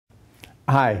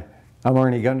Hi, I'm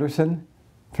Arnie Gundersen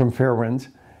from Fairewinds,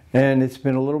 and it's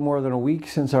been a little more than a week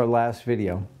since our last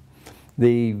video.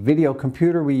 The video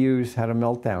computer we used had a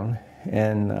meltdown,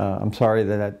 and I'm sorry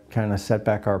that kind of set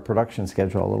back our production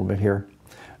schedule a little bit here.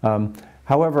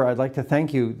 However, I'd like to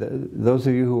thank you, those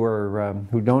of you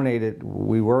who donated.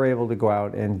 We were able to go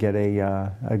out and get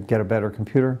a better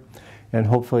computer, and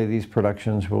hopefully these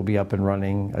productions will be up and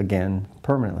running again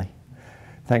permanently.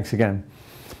 Thanks again.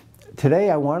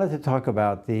 Today I wanted to talk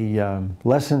about the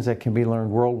lessons that can be learned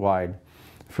worldwide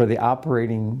for the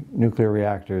operating nuclear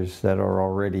reactors that are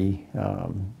already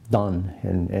done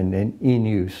and in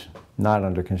use, not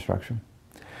under construction.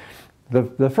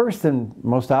 The first and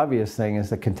most obvious thing is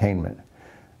the containment.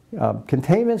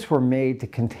 Containments were made to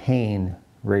contain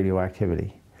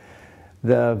radioactivity.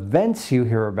 The vents you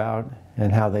hear about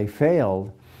and how they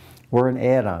failed were an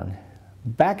add-on.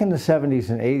 Back in the 70s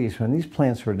and 80s, when these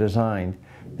plants were designed,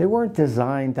 they weren't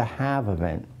designed to have a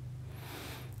vent.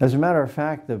 As a matter of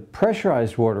fact, the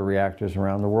pressurized water reactors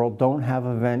around the world don't have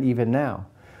a vent even now.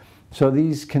 So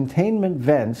these containment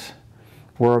vents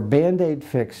were a band-aid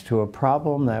fix to a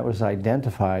problem that was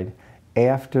identified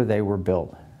after they were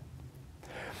built.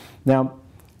 Now,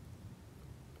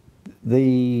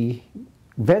 the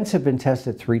vents have been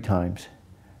tested 3 times,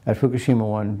 at Fukushima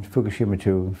 1, Fukushima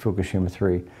 2, and Fukushima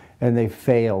 3, and they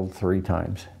failed 3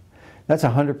 times. That's a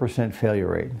 100% failure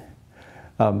rate.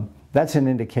 That's an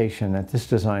indication that this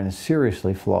design is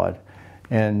seriously flawed,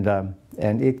 and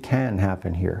it can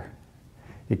happen here.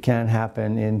 It can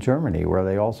happen in Germany, where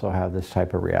they also have this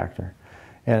type of reactor,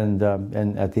 and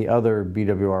at the other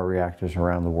BWR reactors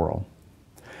around the world.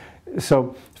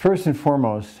 So first and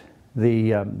foremost,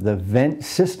 the vent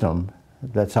system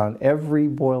that's on every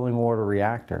boiling water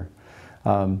reactor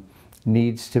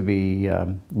needs to be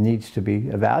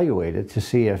evaluated to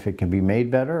see if it can be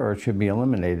made better or it should be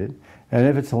eliminated. And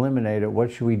if it's eliminated,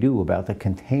 what should we do about the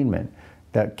containment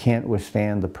that can't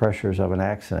withstand the pressures of an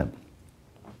accident?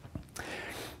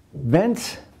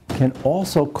 Vents can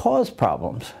also cause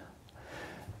problems.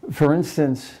 For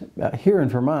instance, here in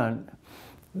Vermont,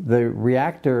 the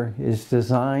reactor is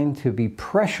designed to be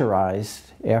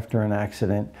pressurized after an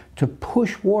accident to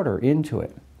push water into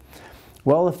it.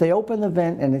 Well, if they open the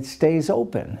vent and it stays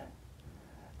open,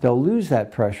 they'll lose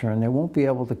that pressure and they won't be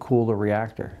able to cool the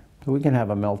reactor. So we can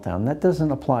have a meltdown. That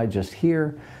doesn't apply just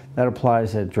here. That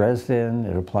applies at Dresden,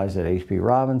 it applies at H.B.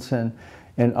 Robinson,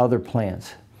 and other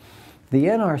plants. The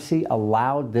NRC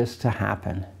allowed this to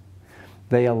happen.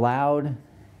 They allowed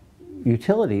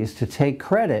utilities to take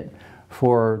credit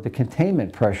for the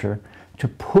containment pressure to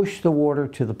push the water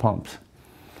to the pumps.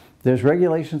 There's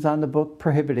regulations on the book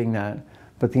prohibiting that,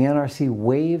 but the NRC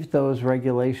waived those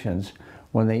regulations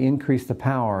when they increased the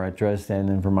power at Dresden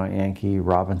and Vermont Yankee,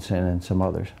 Robinson, and some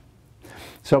others.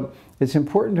 So it's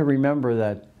important to remember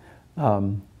that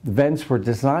the vents were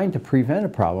designed to prevent a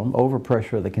problem,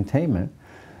 overpressure of the containment,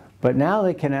 but now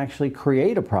they can actually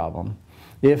create a problem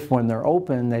if, when they're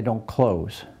open, they don't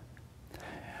close.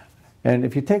 And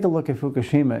if you take a look at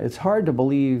Fukushima, it's hard to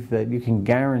believe that you can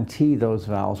guarantee those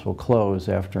valves will close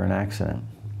after an accident.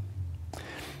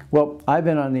 Well, I've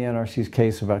been on the NRC's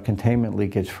case about containment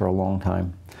leakage for a long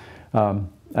time.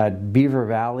 At Beaver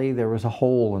Valley, there was a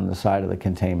hole in the side of the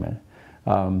containment.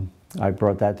 I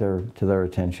brought that to their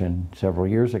attention several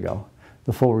years ago.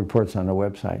 The full report's on the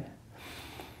website.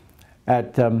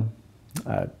 At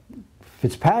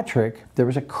Fitzpatrick, there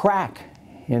was a crack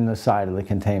in the side of the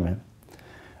containment.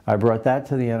 I brought that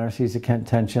to the NRC's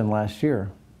attention last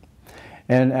year.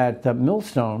 And at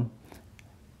Millstone,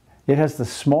 it has the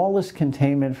smallest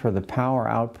containment for the power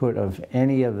output of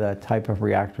any of that type of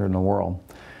reactor in the world.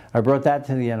 I brought that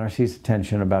to the NRC's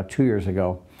attention about 2 years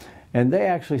ago. And they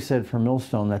actually said for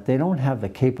Millstone that they don't have the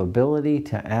capability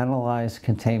to analyze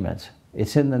containments.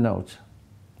 It's in the notes.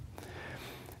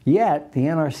 Yet, the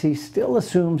NRC still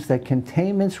assumes that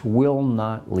containments will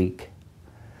not leak.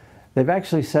 They've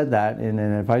actually said that in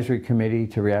an advisory committee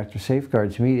to reactor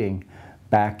safeguards meeting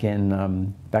back in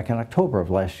October of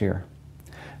last year.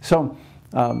 So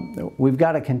we've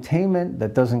got a containment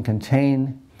that doesn't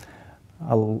contain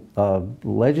a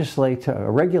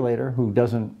regulator who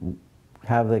doesn't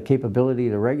have the capability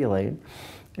to regulate,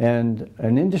 and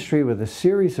an industry with a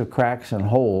series of cracks and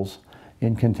holes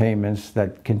in containments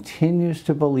that continues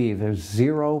to believe there's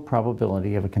zero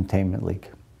probability of a containment leak.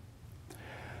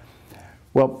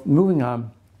 Well, moving on,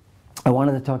 I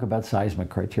wanted to talk about seismic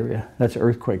criteria. That's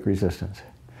earthquake resistance.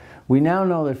 We now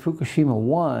know that Fukushima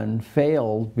 1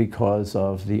 failed because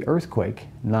of the earthquake,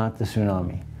 not the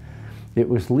tsunami. It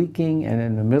was leaking and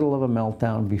in the middle of a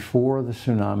meltdown before the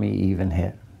tsunami even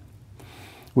hit.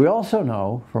 We also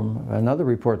know from another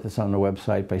report that's on the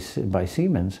website by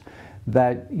Siemens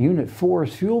that Unit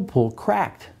 4's fuel pool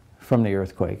cracked from the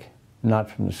earthquake,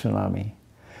 not from the tsunami.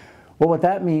 Well, what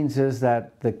that means is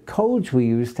that the codes we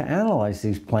use to analyze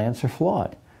these plants are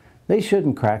flawed. They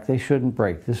shouldn't crack, they shouldn't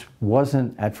break. This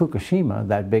wasn't at Fukushima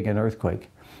that big an earthquake.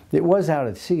 It was out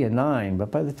at sea at 9, but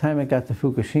by the time it got to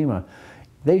Fukushima,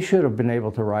 they should have been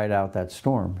able to ride out that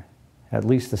storm, at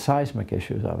least the seismic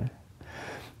issues of it.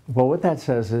 Well, what that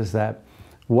says is that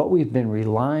what we've been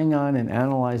relying on in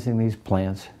analyzing these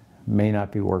plants may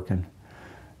not be working.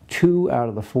 2 out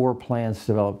of the 4 plants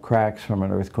developed cracks from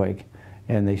an earthquake,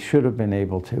 and they should have been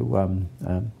able to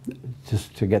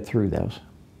just to get through those.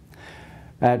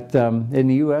 In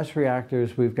the U.S.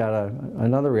 reactors, we've got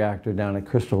another reactor down at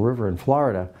Crystal River in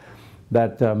Florida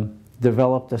that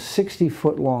developed a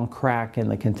 60-foot long crack in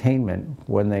the containment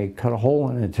when they cut a hole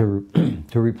in it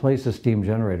to replace a steam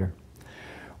generator.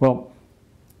 Well,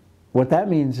 what that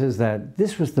means is that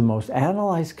this was the most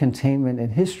analyzed containment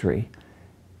in history,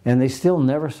 and they still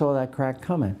never saw that crack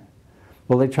coming.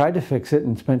 Well, they tried to fix it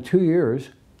and spent 2 years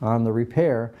on the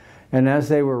repair, and as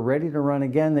they were ready to run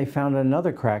again, they found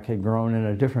another crack had grown in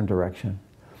a different direction.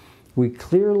 We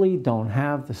clearly don't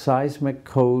have the seismic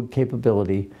code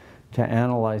capability to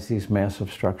analyze these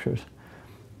massive structures.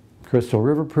 Crystal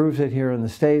River proves it here in the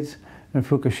States, and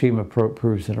Fukushima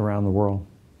proves it around the world.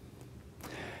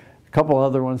 A couple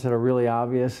other ones that are really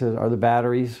obvious are the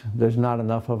batteries. There's not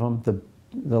enough of them.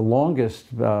 The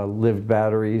longest lived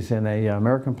batteries in an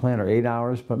American plant are 8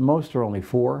 hours, but most are only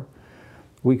 4.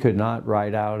 We could not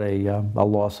ride out a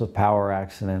loss of power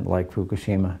accident like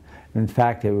Fukushima. In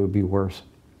fact, it would be worse.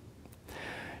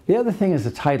 The other thing is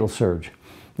the tidal surge.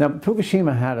 Now,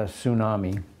 Fukushima had a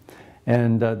tsunami,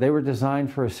 and they were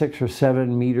designed for a 6 or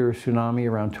 7 meter tsunami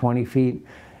around 20 feet,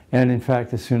 and in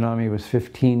fact, the tsunami was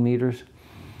 15 meters.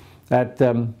 At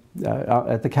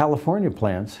the California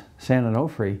plants, San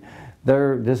Onofre,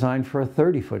 they're designed for a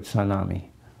 30-foot tsunami.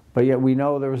 But yet we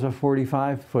know there was a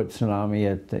 45-foot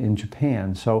tsunami in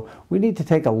Japan. So we need to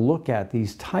take a look at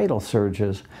these tidal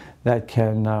surges that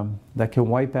can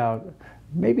wipe out,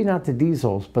 maybe not the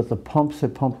diesels, but the pumps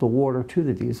that pump the water to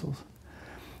the diesels.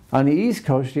 On the East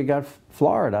Coast, you got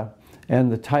Florida and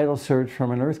the tidal surge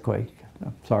from an earthquake,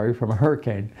 sorry, from a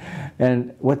hurricane.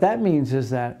 And what that means is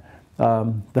that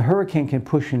the hurricane can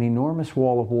push an enormous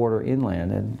wall of water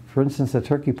inland. And for instance, the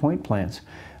Turkey Point plants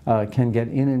can get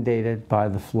inundated by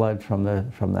the flood from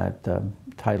that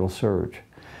tidal surge.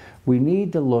 We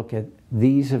need to look at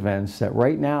these events that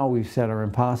right now we've said are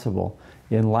impossible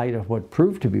in light of what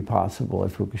proved to be possible at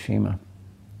Fukushima.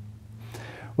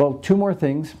 Well, 2 more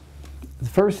things. The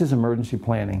first is emergency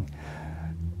planning.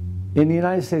 In the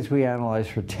United States, we analyze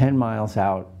for 10 miles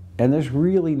out, and there's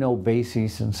really no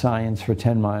basis in science for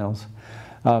 10 miles.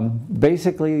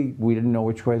 Basically, we didn't know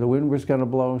which way the wind was going to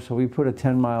blow, so we put a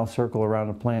 10-mile circle around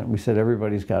the plant. We said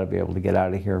everybody's got to be able to get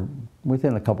out of here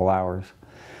within a couple hours.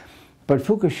 But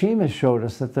Fukushima showed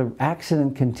us that the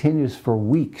accident continues for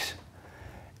weeks,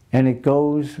 and it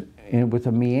goes with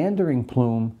a meandering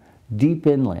plume deep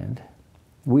inland.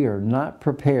 We are not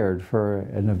prepared for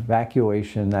an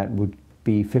evacuation that would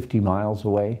be 50 miles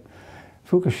away.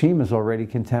 Fukushima is already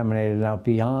contaminated out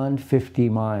beyond 50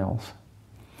 miles.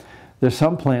 There's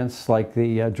some plants like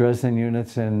the Dresden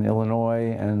units in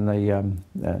Illinois and the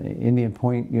Indian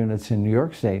Point units in New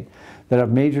York State that have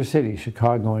major cities,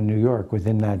 Chicago and New York,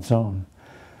 within that zone.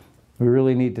 We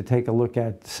really need to take a look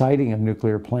at siting of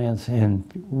nuclear plants and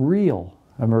real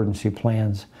emergency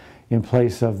plans in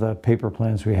place of the paper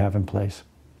plans we have in place.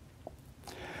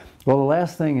 Well, the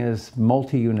last thing is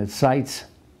multi-unit sites.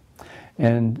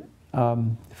 And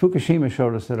Fukushima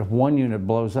showed us that if one unit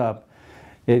blows up,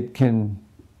 it can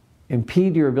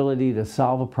impede your ability to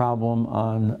solve a problem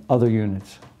on other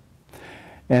units.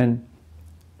 And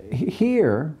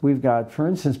here we've got, for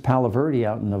instance, Palo Verde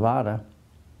out in Nevada,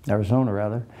 Arizona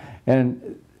rather,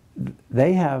 and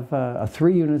they have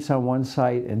 3 units on one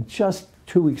site, and just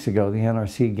 2 weeks ago the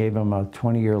NRC gave them a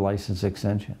 20-year license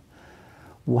extension.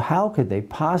 Well, how could they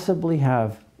possibly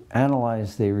have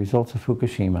analyzed the results of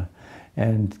Fukushima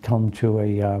and come to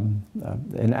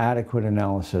an adequate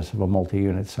analysis of a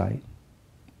multi-unit site?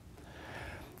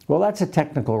 Well, that's a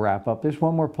technical wrap-up. There's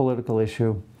one more political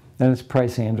issue, and it's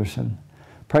Price-Anderson.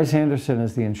 Price-Anderson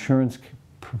is the insurance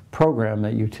program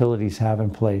that utilities have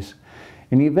in place.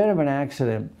 In the event of an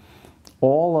accident,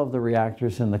 all of the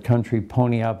reactors in the country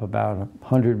pony up about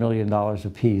 $100 million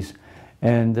apiece,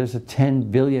 and there's a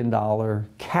 $10 billion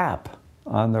cap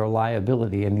on their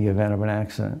liability in the event of an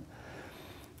accident.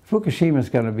 Fukushima is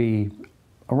going to be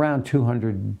around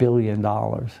 $200 billion.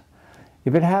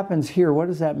 If it happens here, what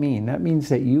does that mean? That means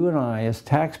that you and I, as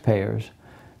taxpayers,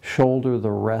 shoulder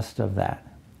the rest of that.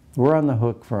 We're on the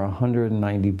hook for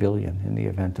 $190 billion in the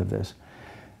event of this.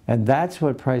 And that's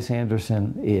what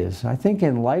Price-Anderson is. I think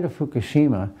in light of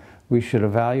Fukushima, we should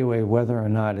evaluate whether or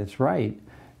not it's right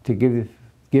to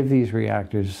give these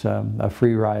reactors a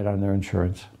free ride on their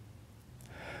insurance.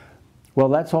 Well,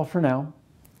 that's all for now.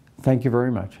 Thank you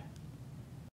very much.